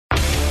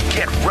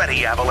Get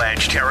ready,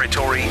 Avalanche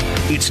territory.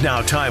 It's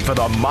now time for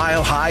the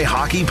Mile High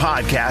Hockey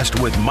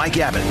Podcast with Mike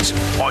Evans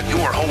on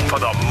your home for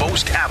the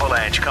most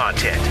Avalanche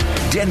content.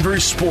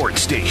 Denver's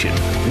sports station,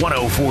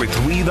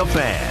 104.3 The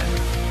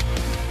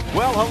Fan.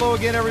 Well, hello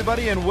again,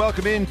 everybody, and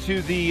welcome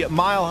into the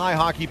Mile High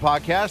Hockey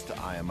Podcast.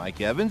 I am Mike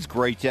Evans.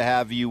 Great to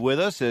have you with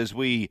us as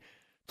we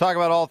talk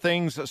about all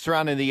things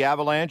surrounding the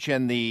Avalanche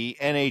and the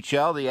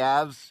NHL. The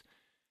Avs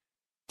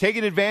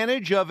taking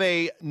advantage of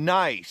a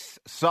nice,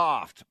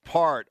 soft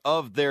part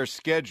of their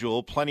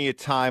schedule. Plenty of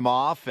time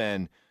off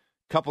and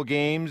a couple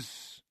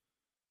games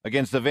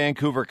against the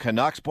Vancouver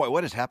Canucks. Boy,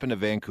 what has happened to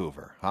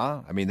Vancouver,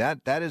 huh? I mean,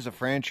 that is a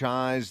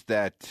franchise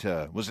that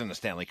was in the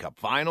Stanley Cup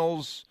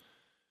Finals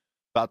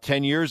about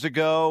 10 years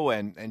ago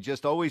and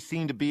just always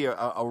seemed to be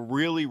a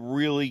really,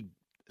 really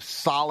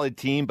solid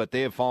team, but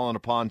they have fallen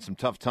upon some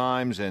tough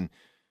times and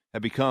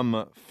have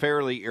become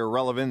fairly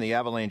irrelevant. The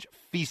Avalanche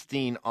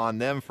feasting on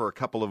them for a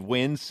couple of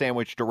wins,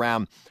 sandwiched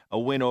around a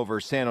win over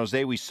San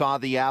Jose. We saw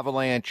the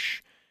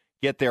Avalanche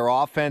get their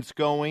offense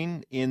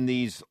going in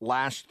these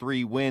last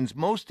three wins.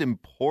 Most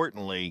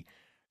importantly,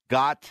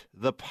 got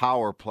the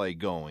power play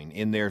going.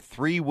 In their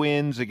three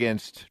wins,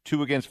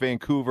 two against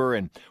Vancouver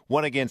and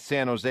one against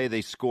San Jose,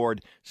 they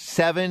scored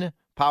 7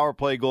 power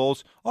play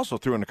goals, also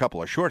threw in a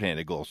couple of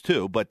shorthanded goals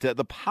too, but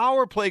the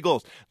power play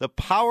goals, the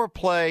power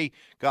play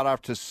got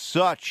off to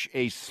such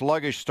a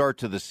sluggish start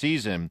to the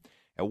season.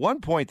 At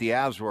one point, the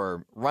Avs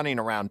were running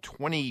around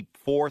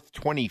 24th,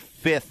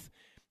 25th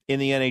in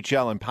the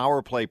NHL in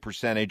power play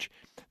percentage.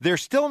 They're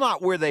still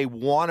not where they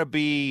want to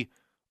be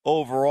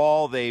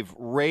overall. They've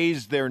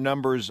raised their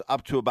numbers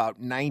up to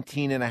about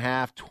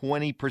 19.5%,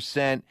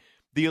 20%.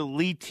 The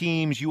elite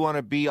teams, you want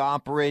to be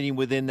operating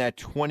within that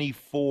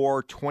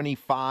 24,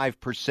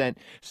 25%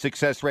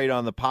 success rate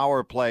on the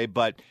power play.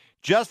 But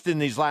just in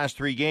these last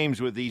three games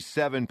with these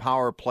 7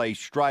 power play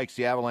strikes,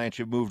 the Avalanche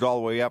have moved all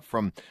the way up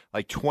from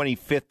like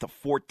 25th to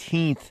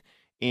 14th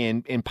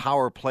in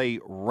power play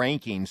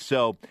rankings.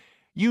 So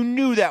you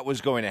knew that was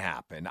going to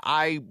happen.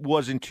 I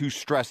wasn't too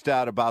stressed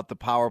out about the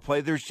power play.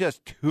 There's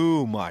just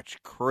too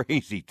much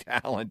crazy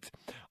talent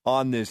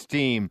on this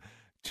team.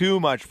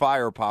 Too much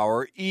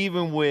firepower,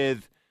 even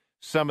with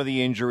some of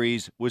the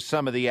injuries, with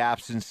some of the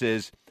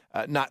absences.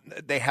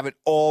 They haven't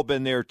all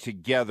been there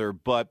together,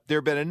 but there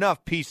have been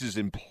enough pieces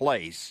in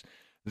place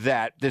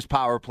that this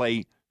power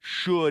play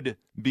should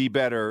be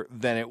better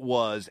than it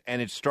was,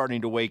 and it's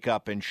starting to wake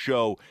up and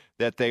show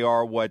that they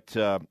are what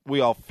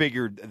we all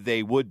figured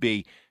they would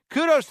be.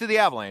 Kudos to the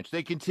Avalanche.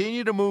 They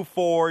continue to move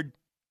forward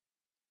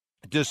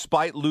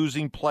despite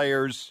losing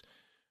players,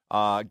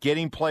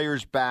 getting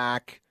players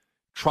back,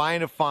 trying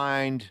to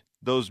find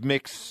those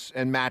mix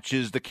and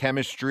matches, the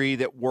chemistry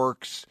that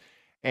works,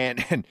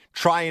 and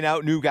trying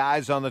out new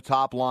guys on the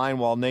top line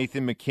while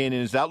Nathan MacKinnon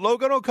is out.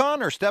 Logan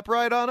O'Connor, step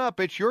right on up.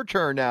 It's your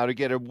turn now to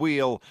get a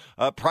wheel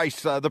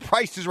price. The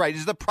price is right.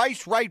 Is the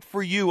price right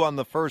for you on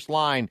the first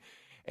line?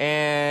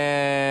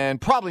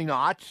 And probably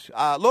not.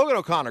 Logan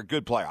O'Connor,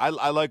 good player.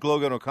 I like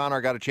Logan O'Connor.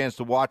 I got a chance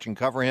to watch and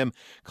cover him.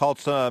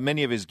 Called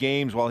many of his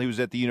games while he was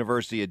at the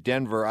University of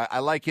Denver. I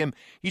like him.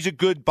 He's a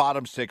good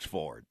bottom six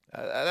forward.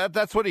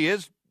 That's what he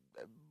is.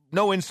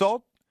 No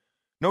insult.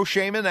 No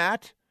shame in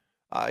that.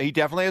 He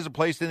definitely has a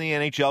place in the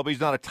NHL, but he's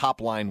not a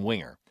top-line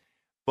winger.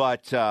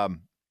 But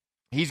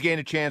he's gained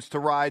a chance to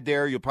ride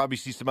there. You'll probably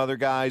see some other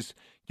guys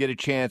get a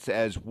chance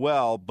as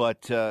well.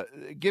 But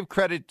give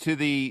credit to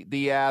the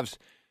Avs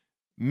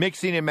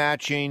mixing and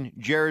matching,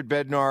 Jared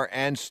Bednar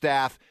and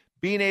staff,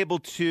 being able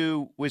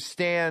to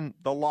withstand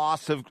the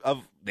loss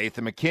of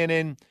Nathan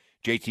MacKinnon.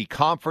 JT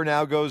Compher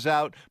now goes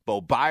out.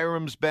 Bo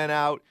Byram's been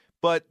out.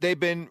 But they've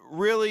been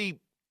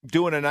really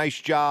doing a nice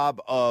job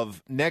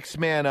of next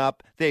man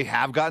up. They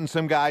have gotten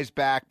some guys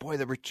back. Boy,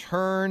 the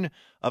return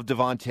of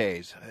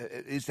Devontae.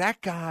 Is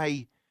that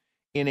guy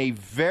in a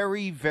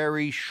very,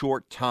 very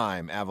short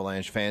time,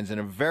 Avalanche fans, in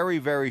a very,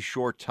 very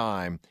short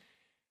time,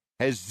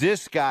 has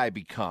this guy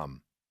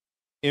become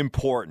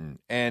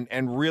important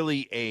and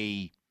really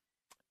a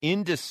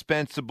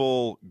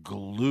indispensable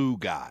glue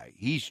guy?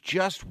 He's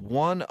just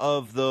one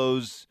of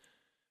those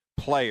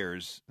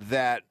players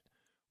that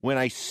when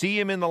I see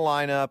him in the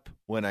lineup,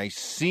 when I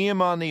see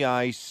him on the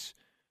ice,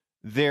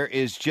 there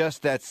is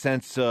just that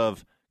sense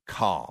of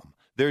calm.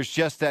 There's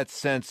just that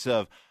sense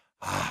of,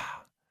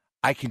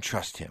 I can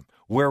trust him.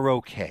 We're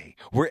okay.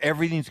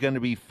 Everything's going to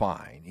be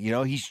fine. You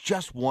know, he's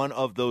just one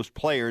of those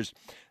players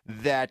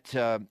that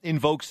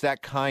invokes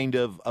that kind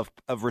of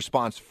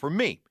response for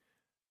me.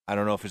 I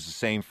don't know if it's the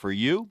same for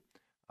you,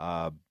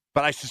 but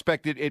I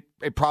suspect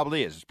it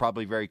probably is. It's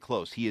probably very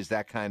close. He is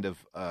that kind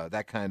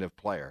of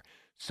player.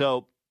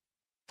 So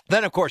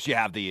then, of course, you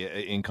have the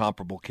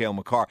incomparable Cale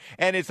Makar.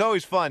 And it's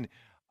always fun.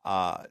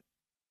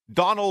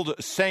 Donald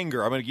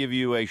Sanger, I'm going to give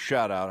you a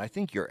shout-out. I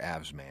think you're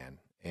Avs man,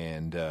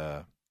 and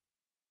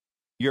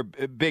you're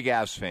a big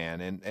Avs fan,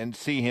 and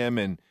see him,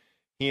 and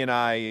he and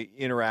I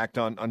interact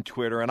on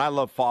Twitter, and I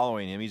love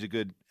following him. He's a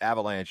good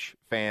Avalanche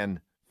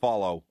fan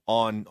follow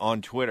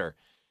on Twitter.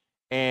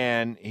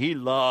 And he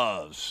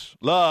loves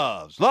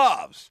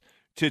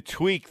to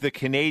tweak the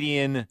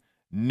Canadian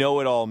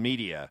know-it-all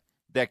media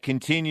that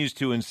continues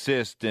to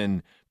insist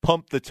and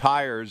pump the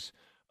tires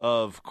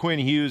of Quinn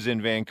Hughes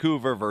in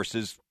Vancouver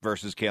versus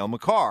Cale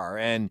Makar.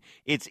 And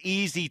it's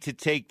easy to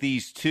take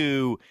these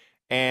two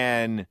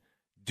and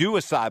do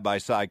a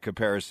side-by-side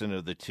comparison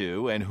of the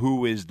two and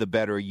who is the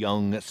better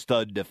young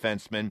stud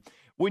defenseman.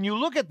 When you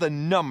look at the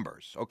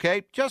numbers,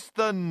 okay, just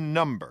the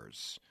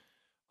numbers,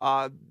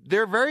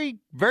 they're very,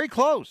 very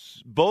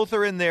close. Both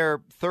are in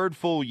their third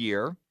full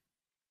year.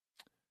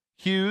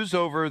 Hughes,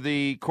 over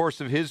the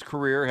course of his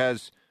career,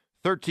 has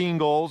 13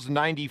 goals,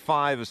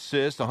 95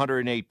 assists,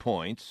 108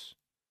 points.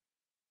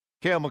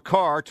 Cale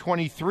Makar,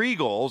 23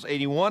 goals,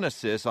 81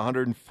 assists,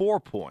 104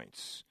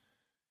 points.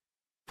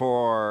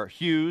 For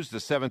Hughes, the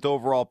 7th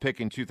overall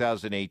pick in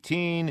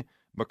 2018.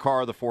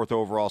 Makar, the 4th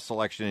overall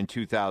selection in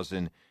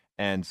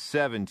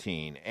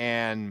 2017.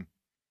 And,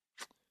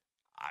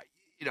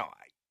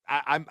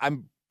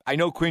 I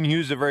know Quinn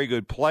Hughes is a very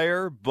good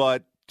player,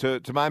 but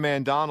to my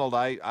man Donald,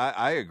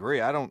 I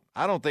agree. I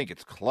don't think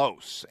it's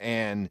close.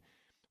 And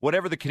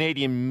whatever the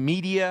Canadian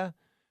media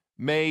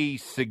may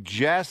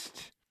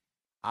suggest,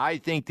 I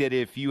think that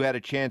if you had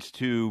a chance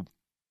to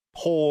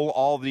poll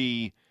all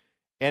the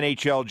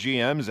NHL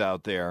GMs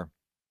out there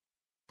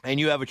and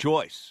you have a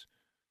choice,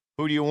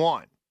 who do you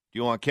want? Do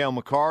you want Cale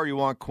Makar or do you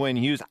want Quinn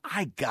Hughes?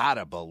 I got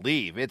to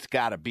believe it's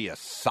got to be a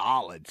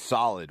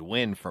solid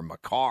win for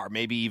Makar.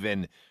 Maybe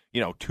even,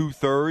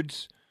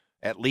 2/3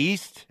 at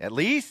least.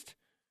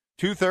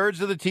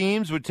 2/3 of the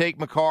teams would take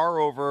Makar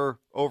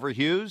over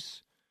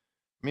Hughes.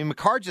 I mean,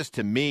 Makar just,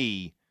 to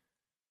me,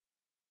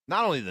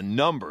 not only the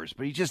numbers,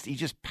 but he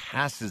just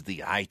passes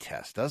the eye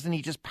test, doesn't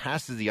he? Just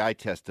passes the eye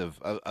test of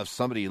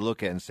somebody you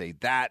look at and say,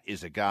 that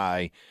is a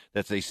guy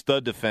that's a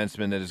stud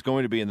defenseman that is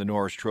going to be in the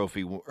Norris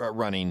Trophy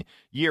running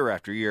year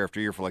after year after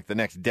year for like the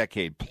next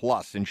decade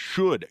plus and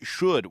should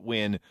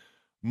win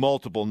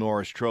multiple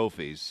Norris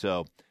Trophies.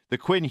 So the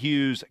Quinn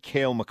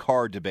Hughes-Cale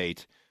Makar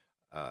debate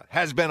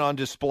has been on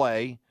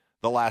display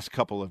the last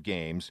couple of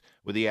games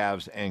with the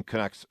Avs and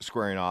Canucks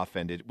squaring off,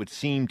 and it would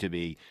seem to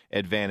be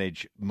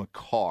advantage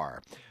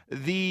Makar.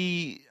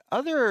 The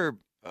other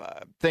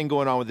thing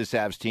going on with this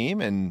Avs team,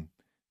 and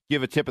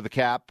give a tip of the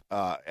cap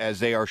as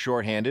they are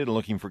shorthanded and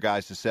looking for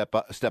guys to step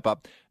up.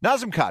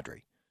 Nazem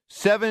Kadri,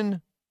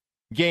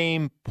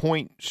 7-game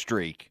point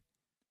streak.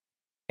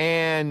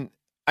 And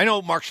I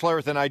know Mark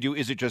Schlereth and I do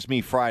Is It Just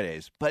Me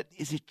Fridays, but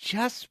is it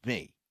just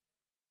me?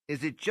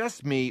 Is it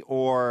just me,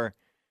 or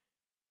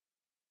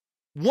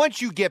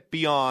once you get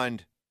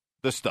beyond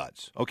the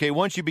studs, okay,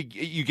 once you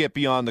get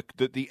beyond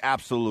the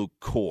absolute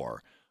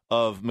core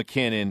of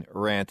McKinnon,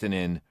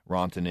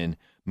 Rantanen,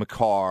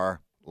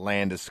 Makar,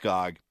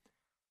 Landeskog,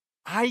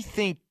 I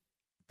think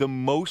the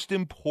most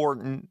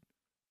important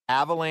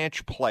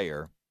Avalanche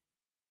player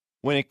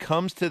when it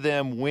comes to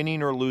them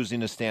winning or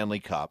losing a Stanley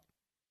Cup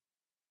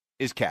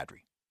is Kadri.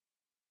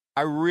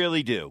 I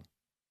really do.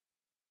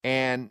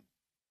 And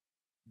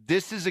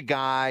this is a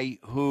guy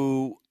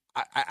who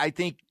I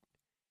think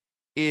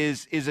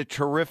is a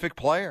terrific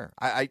player.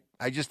 I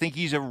just think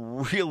he's a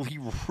really,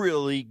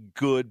 really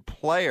good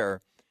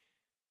player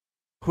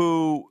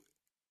who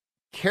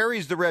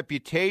carries the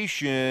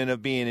reputation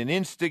of being an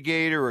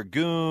instigator, a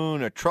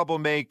goon, a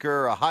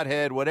troublemaker, a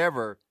hothead,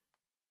 whatever.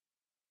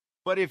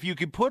 But if you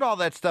can put all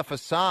that stuff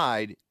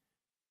aside,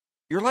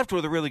 you're left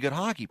with a really good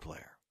hockey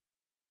player.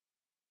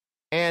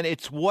 And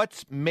it's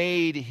what's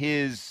made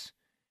his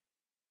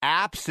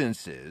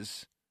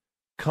absences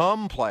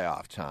come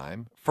playoff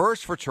time,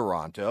 first for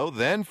Toronto,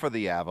 then for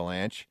the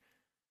Avalanche,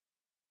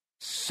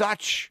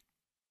 such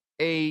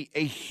a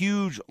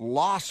huge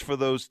loss for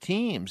those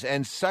teams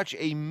and such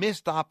a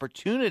missed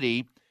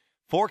opportunity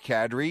for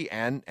Kadri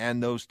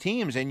and those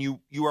teams. And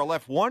you are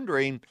left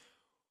wondering,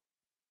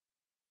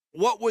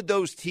 what would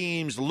those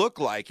teams look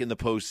like in the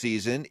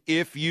postseason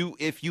if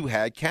you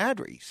had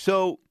Kadri?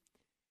 So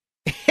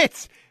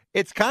it's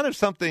kind of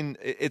something,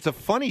 it's a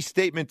funny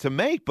statement to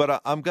make, but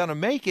I'm going to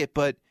make it.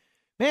 But,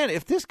 man,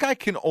 if this guy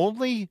can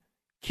only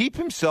keep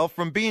himself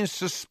from being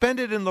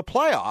suspended in the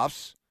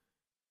playoffs,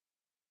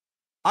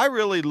 I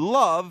really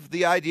love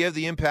the idea of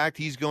the impact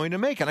he's going to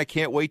make, and I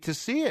can't wait to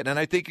see it. And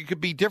I think it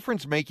could be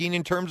difference-making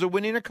in terms of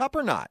winning a cup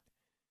or not.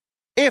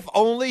 If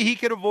only he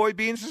could avoid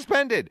being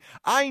suspended.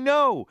 I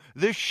know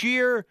the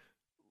sheer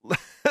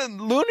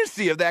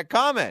lunacy of that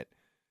comment.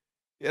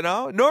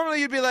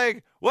 Normally you'd be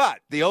like, what?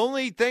 The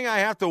only thing I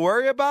have to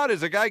worry about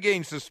is a guy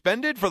getting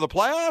suspended for the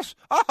playoffs?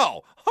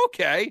 Oh,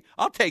 okay.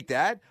 I'll take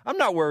that. I'm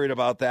not worried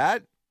about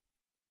that.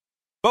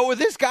 But with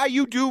this guy,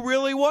 you do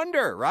really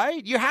wonder,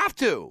 right? You have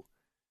to.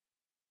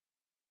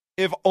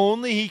 If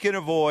only he can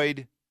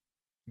avoid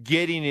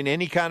getting in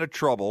any kind of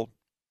trouble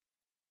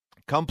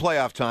come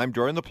playoff time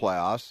during the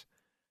playoffs.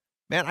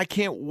 Man, I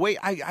can't wait.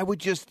 I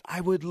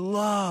would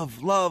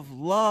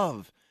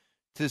love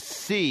to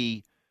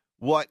see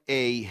what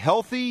a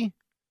healthy,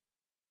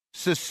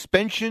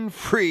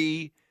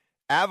 suspension-free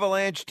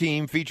Avalanche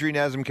team featuring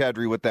Nazem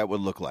Kadri, what that would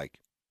look like.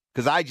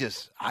 Because I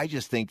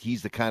just think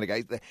he's the kind of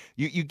guy.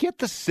 You get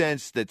the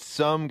sense that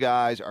some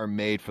guys are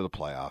made for the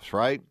playoffs,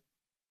 right?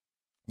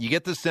 You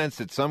get the sense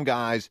that some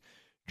guys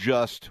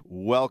just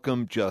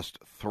welcome, just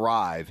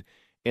thrive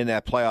in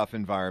that playoff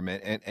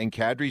environment. And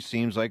Kadri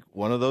seems like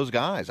one of those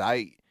guys.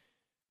 I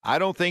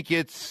don't think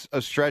it's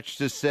a stretch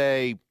to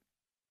say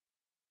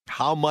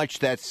how much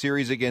that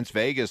series against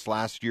Vegas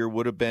last year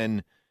would have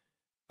been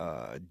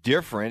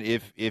different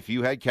if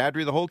you had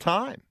Kadri the whole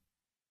time.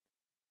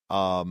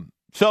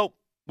 So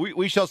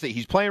we shall see.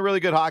 He's playing really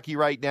good hockey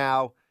right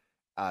now.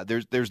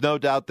 There's no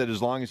doubt that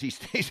as long as he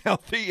stays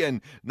healthy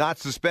and not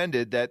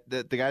suspended, that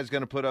the guy's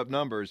going to put up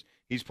numbers.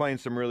 He's playing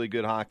some really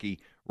good hockey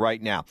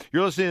right now.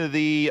 You're listening to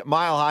the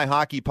Mile High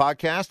Hockey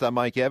Podcast. I'm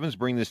Mike Evans.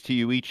 Bring this to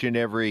you each and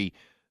every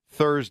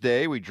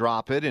Thursday. We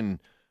drop it, and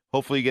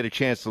hopefully you get a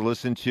chance to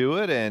listen to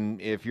it. And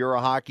if you're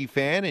a hockey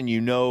fan and you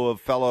know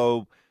of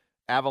fellow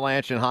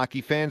Avalanche and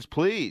hockey fans,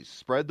 please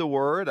spread the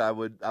word. I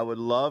would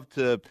love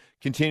to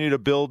continue to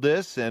build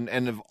this, and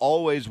have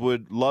always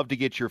would love to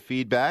get your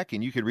feedback.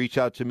 And you can reach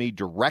out to me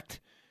direct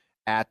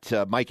at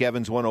Mike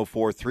Evans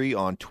 1043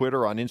 on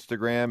Twitter, on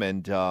Instagram,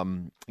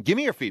 and give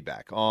me your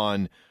feedback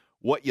on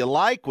what you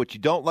like, what you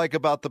don't like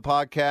about the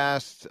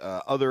podcast,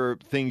 other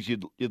things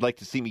you'd like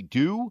to see me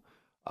do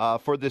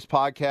for this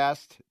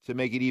podcast to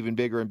make it even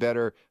bigger and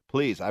better.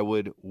 Please, I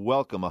would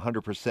welcome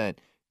 100%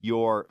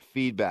 your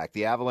feedback.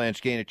 The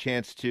Avalanche gain a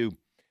chance to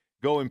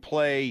go and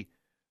play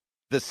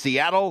the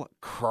Seattle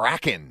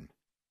Kraken.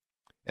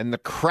 And the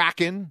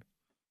Kraken,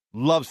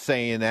 love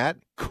saying that,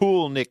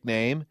 cool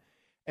nickname.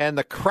 And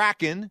the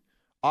Kraken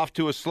off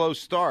to a slow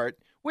start,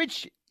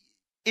 which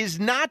is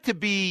not to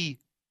be,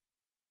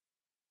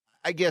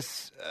 I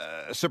guess,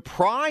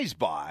 surprised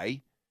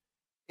by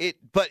it.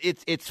 But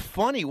it's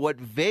funny what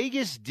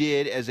Vegas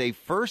did as a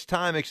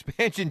first-time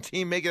expansion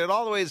team, making it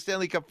all the way to the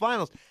Stanley Cup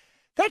Finals.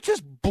 That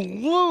just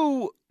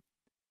blew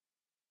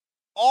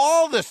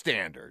all the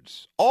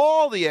standards,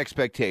 all the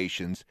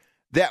expectations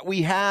that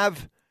we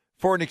have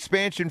for an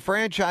expansion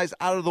franchise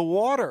out of the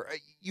water.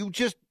 You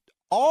just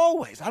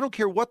always, I don't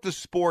care what the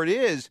sport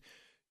is,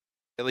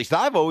 at least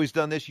I've always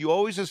done this, you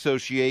always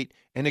associate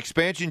an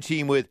expansion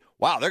team with,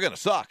 wow, they're going to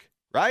suck,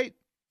 right?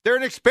 They're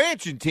an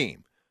expansion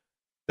team.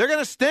 They're going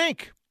to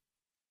stink.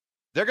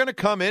 They're going to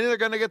come in and they're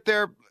going to get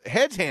their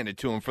heads handed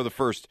to them for the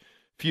first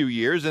few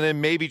years, and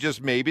then maybe,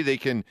 just maybe, they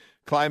can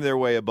climb their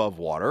way above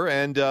water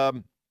and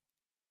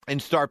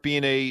start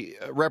being a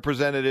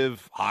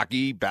representative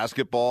hockey,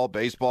 basketball,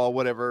 baseball,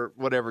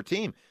 whatever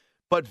team.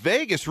 But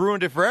Vegas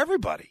ruined it for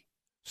everybody.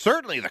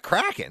 Certainly the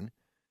Kraken,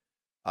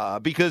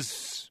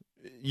 because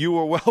you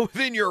were well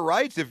within your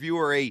rights if you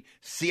were a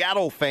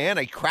Seattle fan,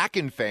 a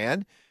Kraken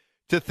fan,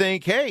 to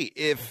think, hey,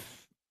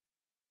 if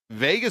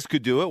Vegas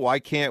could do it, why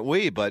can't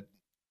we? But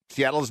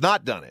Seattle has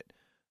not done it.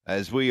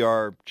 As we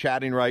are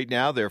chatting right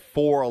now, they're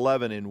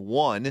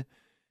 4-11-1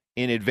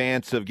 in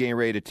advance of getting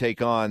ready to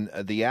take on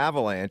the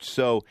Avalanche.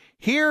 So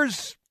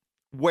here's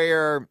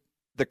where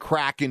the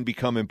Kraken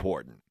become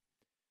important.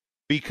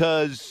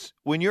 Because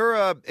when you're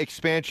a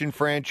expansion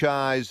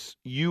franchise,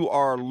 you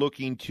are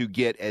looking to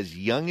get as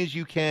young as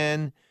you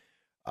can.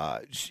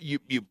 You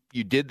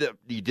did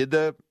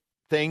the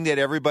thing that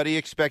everybody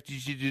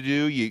expected you to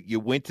do. You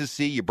went to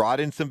see. You brought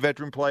in some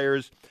veteran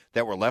players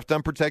that were left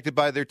unprotected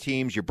by their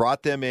teams. You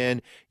brought them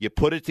in. You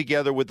put it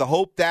together with the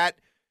hope that,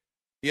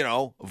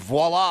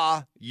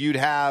 voila, you'd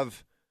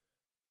have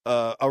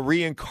a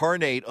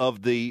reincarnate of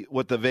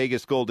what the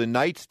Vegas Golden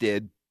Knights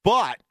did.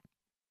 But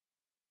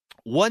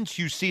once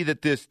you see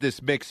that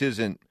this mix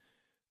isn't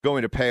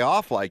going to pay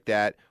off like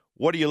that,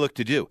 what do you look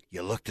to do?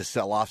 You look to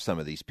sell off some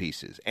of these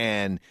pieces.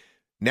 And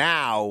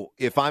now,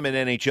 if I'm an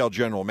NHL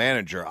general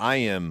manager,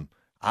 I'm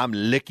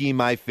licking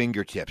my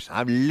fingertips.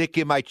 I'm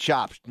licking my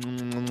chops.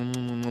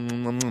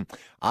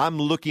 I'm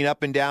looking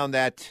up and down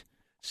that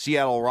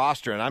Seattle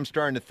roster, and I'm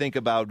starting to think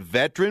about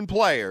veteran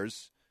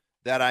players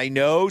that I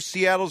know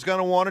Seattle's going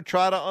to want to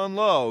try to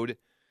unload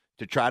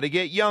to try to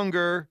get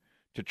younger,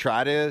 to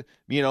try to,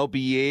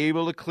 be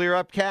able to clear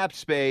up cap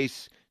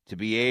space, to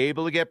be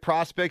able to get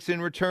prospects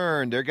in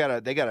return. They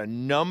got a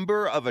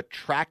number of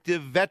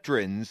attractive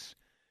veterans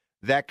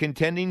that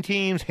contending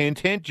teams,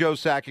 hint, Joe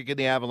Sakic and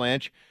the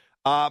Avalanche,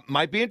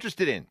 might be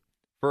interested in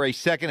for a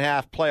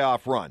second-half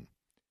playoff run.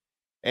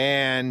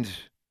 And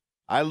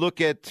I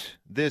look at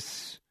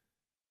this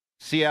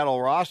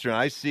Seattle roster, and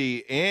I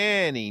see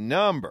any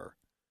number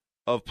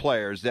of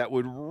players that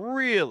would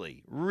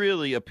really,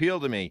 really appeal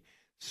to me,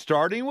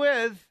 starting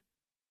with,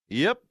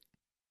 the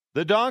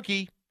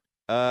donkey,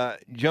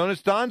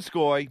 Jonas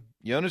Donskoy.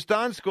 Jonas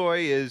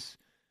Donskoy is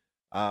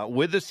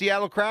with the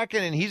Seattle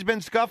Kraken, and he's been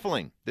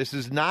scuffling. This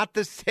is not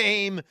the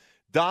same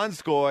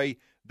Donskoy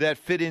that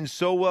fit in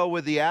so well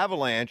with the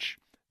Avalanche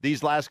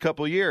these last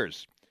couple of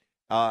years.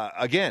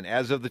 Again,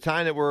 as of the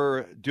time that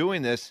we're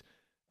doing this,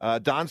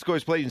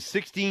 Donskoy's played in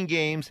 16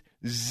 games,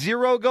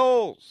 0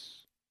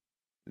 goals.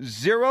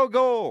 0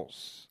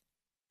 goals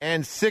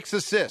and 6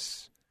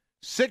 assists.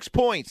 6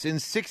 points in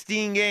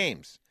 16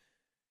 games.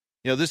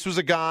 This was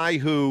a guy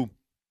who,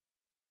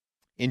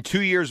 in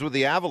 2 years with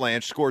the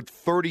Avalanche, scored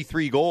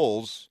 33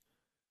 goals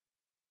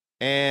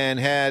and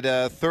had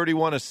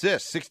 31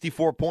 assists,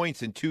 64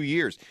 points in 2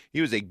 years.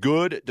 He was a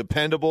good,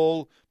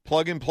 dependable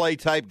plug-and-play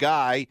type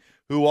guy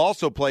who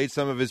also played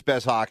some of his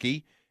best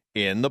hockey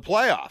in the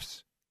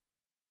playoffs.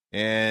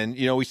 And,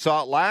 we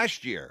saw it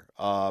last year.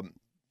 And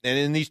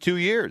in these 2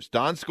 years,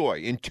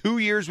 Donskoy, in 2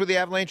 years with the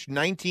Avalanche,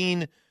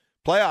 19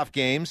 playoff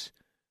games,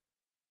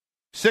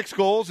 6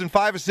 goals and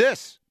 5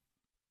 assists.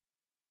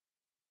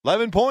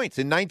 11 points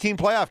in 19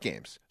 playoff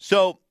games.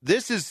 So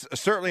this is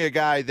certainly a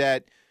guy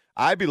that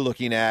I'd be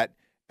looking at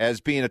as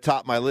being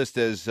atop my list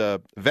as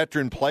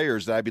veteran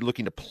players that I'd be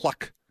looking to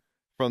pluck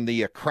from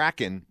the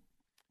Kraken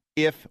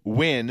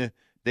when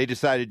they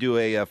decide to do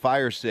a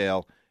fire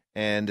sale.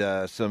 And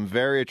some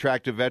very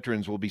attractive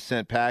veterans will be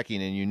sent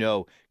packing,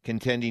 and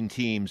contending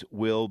teams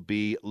will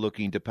be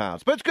looking to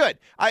pounce. But it's good.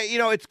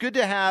 It's good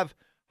to have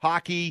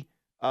hockey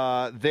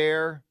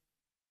there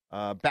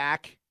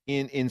back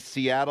in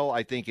Seattle.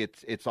 I think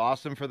it's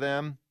awesome for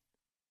them.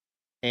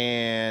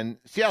 And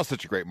Seattle's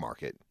such a great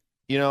market.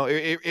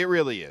 It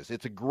really is.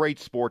 It's a great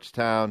sports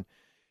town.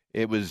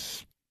 It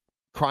was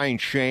crying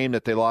shame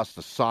that they lost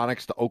the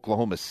Sonics to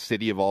Oklahoma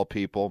City, of all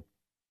people.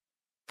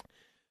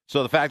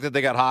 So the fact that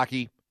they got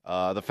hockey,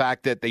 the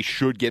fact that they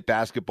should get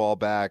basketball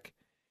back.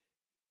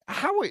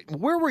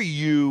 Where were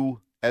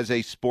you as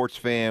a sports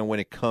fan when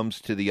it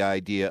comes to the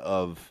idea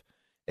of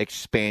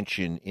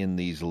expansion in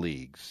these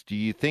leagues? Do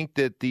you think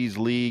that these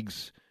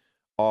leagues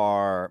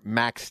are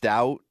maxed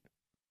out,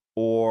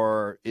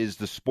 or is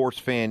the sports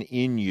fan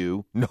in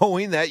you,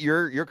 knowing that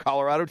your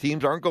Colorado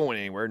teams aren't going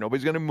anywhere,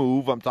 nobody's going to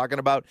move? I'm talking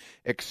about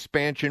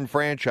expansion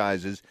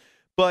franchises.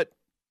 But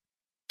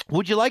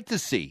would you like to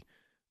see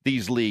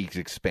these leagues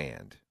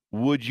expand?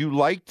 Would you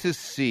like to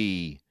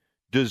see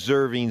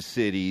deserving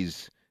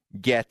cities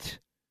get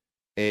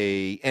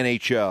a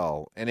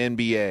NHL, an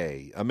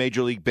NBA, a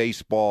Major League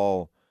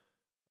Baseball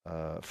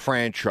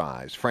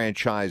franchises?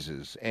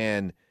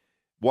 And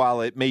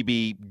while it may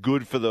be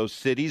good for those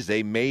cities,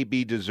 they may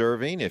be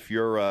deserving. If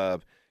you're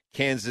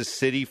Kansas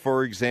City,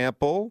 for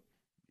example,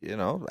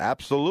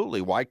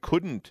 absolutely. Why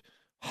couldn't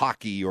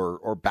hockey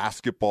or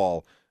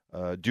basketball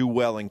do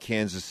well in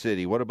Kansas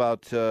City? What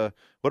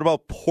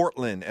about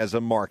Portland as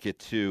a market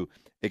to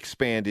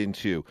expand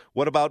into?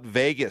 What about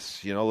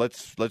Vegas?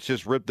 Let's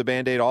just rip the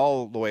Band-Aid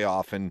all the way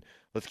off and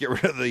let's get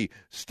rid of the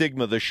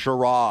stigma, the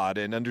charade,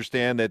 and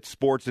understand that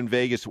sports in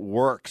Vegas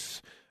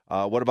works.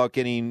 What about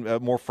getting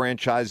more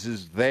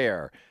franchises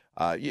there?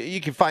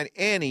 You can find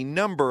any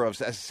number of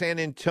San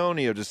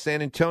Antonio. Does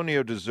San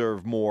Antonio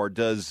deserve more?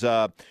 Does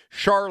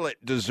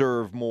Charlotte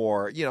deserve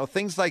more?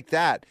 Things like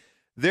that.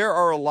 There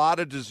are a lot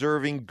of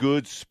deserving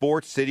good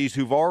sports cities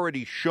who've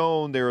already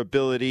shown their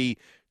ability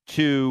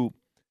to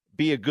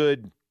be a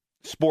good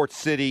sports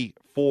city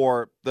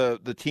for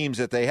the teams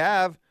that they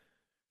have.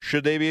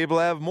 Should they be able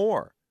to have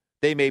more?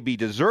 They may be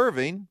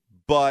deserving,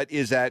 but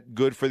is that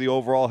good for the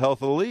overall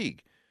health of the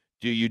league?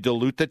 Do you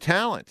dilute the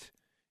talent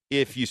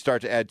if you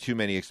start to add too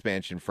many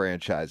expansion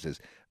franchises?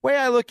 The way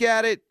I look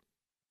at it,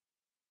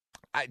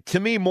 to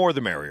me, more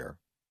the merrier,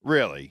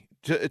 really.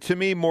 To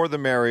me, more the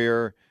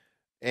merrier.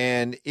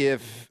 And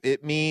if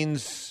it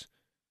means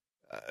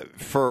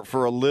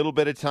for a little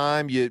bit of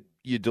time you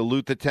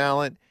dilute the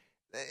talent,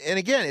 and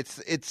again,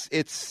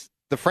 it's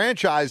the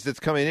franchise that's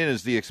coming in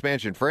as the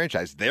expansion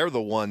franchise. They're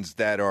the ones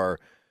that are,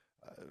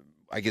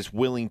 I guess,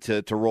 willing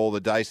to roll the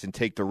dice and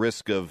take the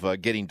risk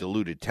of getting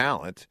diluted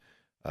talent.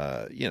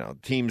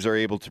 Teams are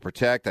able to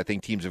protect. I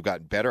think teams have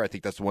gotten better. I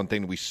think that's the one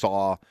thing we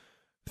saw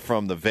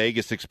from the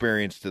Vegas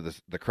experience to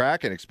the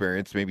Kraken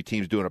experience. Maybe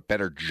teams doing a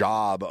better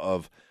job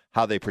of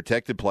how they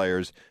protected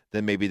players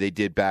than maybe they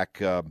did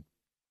back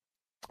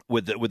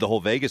with the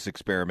whole Vegas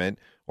experiment,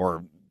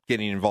 or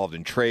getting involved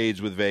in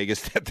trades with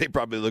Vegas that they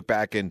probably look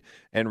back and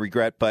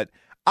regret. But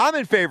I'm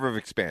in favor of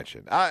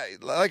expansion.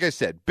 Like I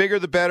said, bigger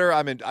the better.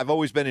 I've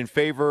always been in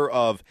favor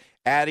of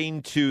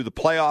adding to the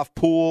playoff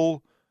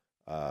pool.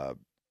 There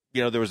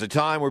was a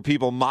time where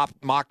people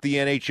mocked the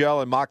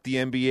NHL and mocked the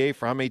NBA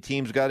for how many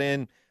teams got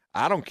in.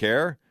 I don't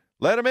care.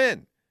 Let them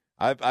in.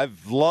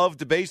 I've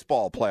loved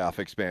baseball playoff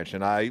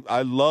expansion.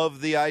 I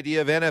love the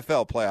idea of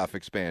NFL playoff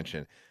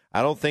expansion.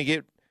 I don't think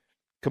it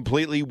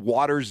completely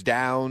waters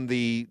down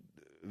the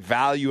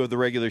value of the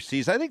regular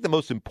season. I think the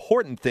most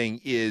important thing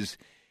is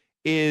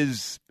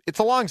it's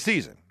a long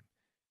season.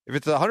 If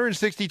it's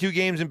 162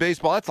 games in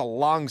baseball, that's a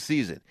long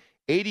season.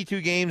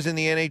 82 games in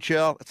the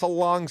NHL, it's a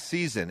long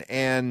season.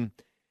 And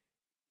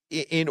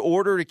in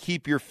order to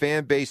keep your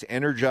fan base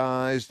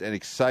energized and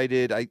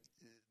excited,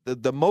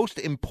 the most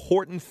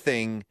important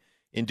thing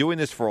in doing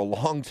this for a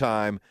long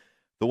time,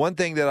 the one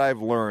thing that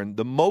I've learned,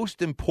 the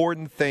most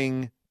important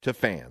thing to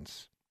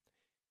fans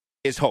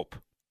is hope.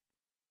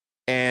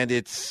 And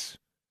it's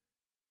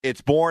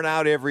borne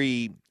out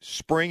every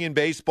spring in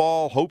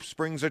baseball. Hope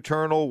springs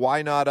eternal.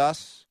 Why not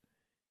us?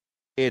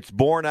 It's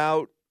borne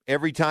out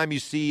every time you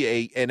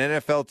see an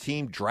NFL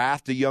team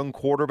draft a young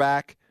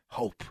quarterback.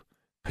 Hope,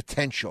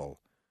 potential,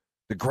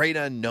 the great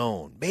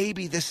unknown.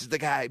 Maybe this is the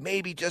guy.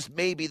 Maybe, just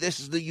maybe, this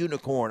is the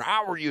unicorn,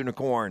 our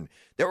unicorn,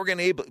 that we're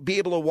going to be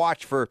able to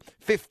watch for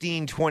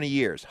 15, 20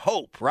 years.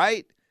 Hope,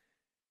 right?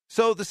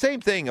 So the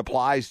same thing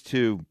applies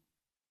to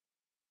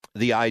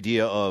the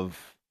idea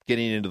of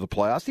getting into the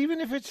playoffs,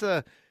 even if it's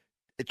a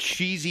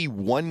cheesy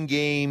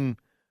one-game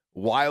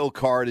wild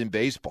card in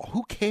baseball.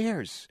 Who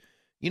cares?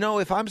 You know,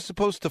 if I'm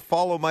supposed to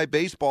follow my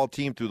baseball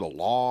team through the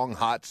long,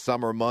 hot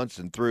summer months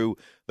and through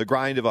the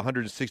grind of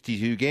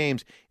 162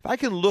 games, if I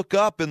can look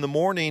up in the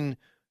morning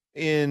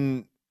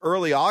in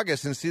early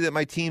August and see that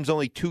my team's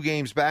only 2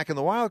 games back in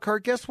the wild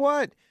card, guess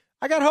what?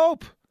 I got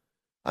hope.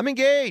 I'm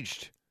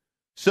engaged.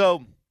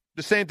 So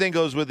the same thing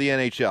goes with the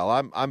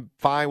NHL. I'm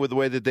fine with the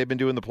way that they've been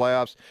doing the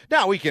playoffs.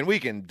 Now we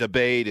can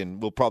debate,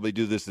 and we'll probably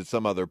do this at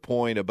some other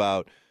point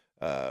about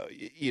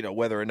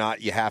whether or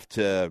not you have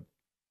to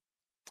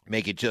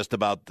make it just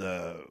about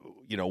the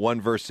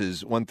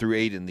 1 through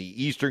 8 in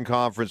the Eastern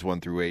Conference,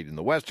 1 through 8 in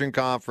the Western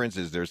Conference.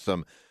 Is there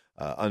some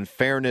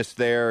unfairness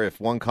there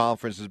if one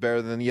conference is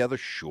better than the other?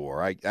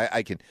 Sure,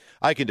 I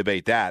can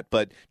debate that,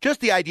 but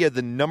just the idea of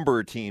the number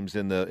of teams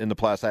in the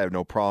playoffs, I have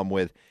no problem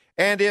with.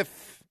 And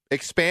if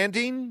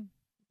expanding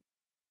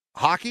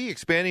hockey,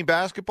 expanding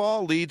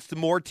basketball leads to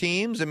more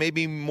teams and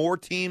maybe more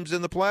teams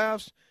in the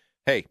playoffs,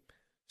 hey,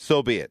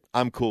 so be it.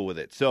 I'm cool with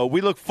it. So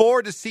we look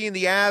forward to seeing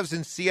the Avs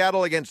in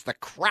Seattle against the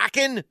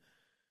Kraken.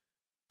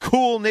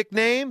 Cool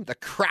nickname, the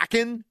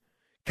Kraken.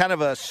 Kind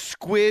of a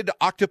squid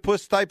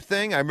octopus type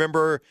thing. I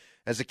remember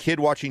as a kid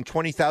watching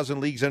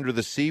 20,000 Leagues Under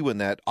the Sea when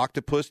that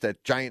octopus,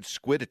 that giant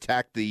squid,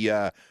 attacked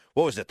the,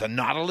 the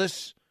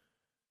Nautilus?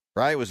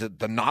 Right? Was it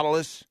the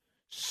Nautilus?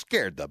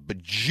 Scared the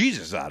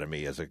bejesus out of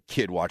me as a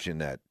kid watching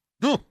that.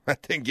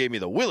 That thing gave me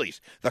the willies.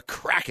 The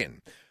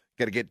Kraken.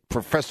 Got to get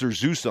Professor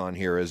Zeus on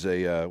here as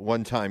a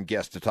one-time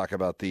guest to talk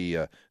about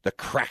the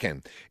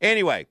Kraken.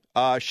 Anyway,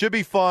 should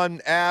be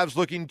fun. Avs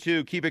looking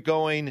to keep it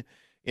going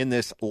in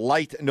this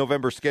light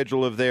November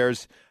schedule of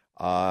theirs.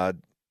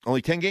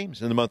 Only 10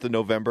 games in the month of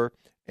November,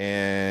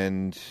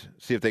 and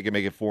see if they can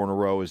make it 4 in a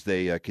row as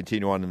they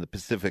continue on in the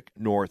Pacific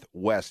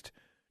Northwest.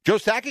 Joe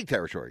Sakic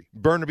territory.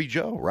 Burnaby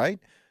Joe, right?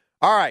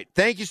 All right.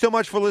 Thank you so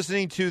much for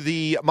listening to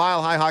the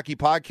Mile High Hockey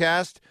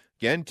Podcast.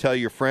 Again, tell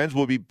your friends.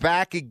 We'll be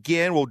back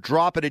again. We'll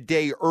drop it a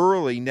day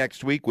early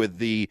next week with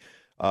the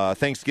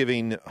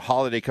Thanksgiving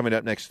holiday coming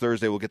up next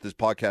Thursday. We'll get this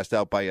podcast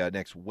out by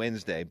next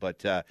Wednesday.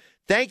 But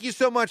thank you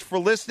so much for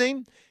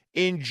listening.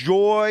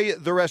 Enjoy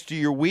the rest of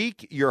your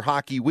week, your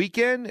hockey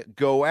weekend.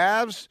 Go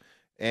Avs,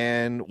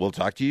 and we'll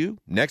talk to you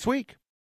next week.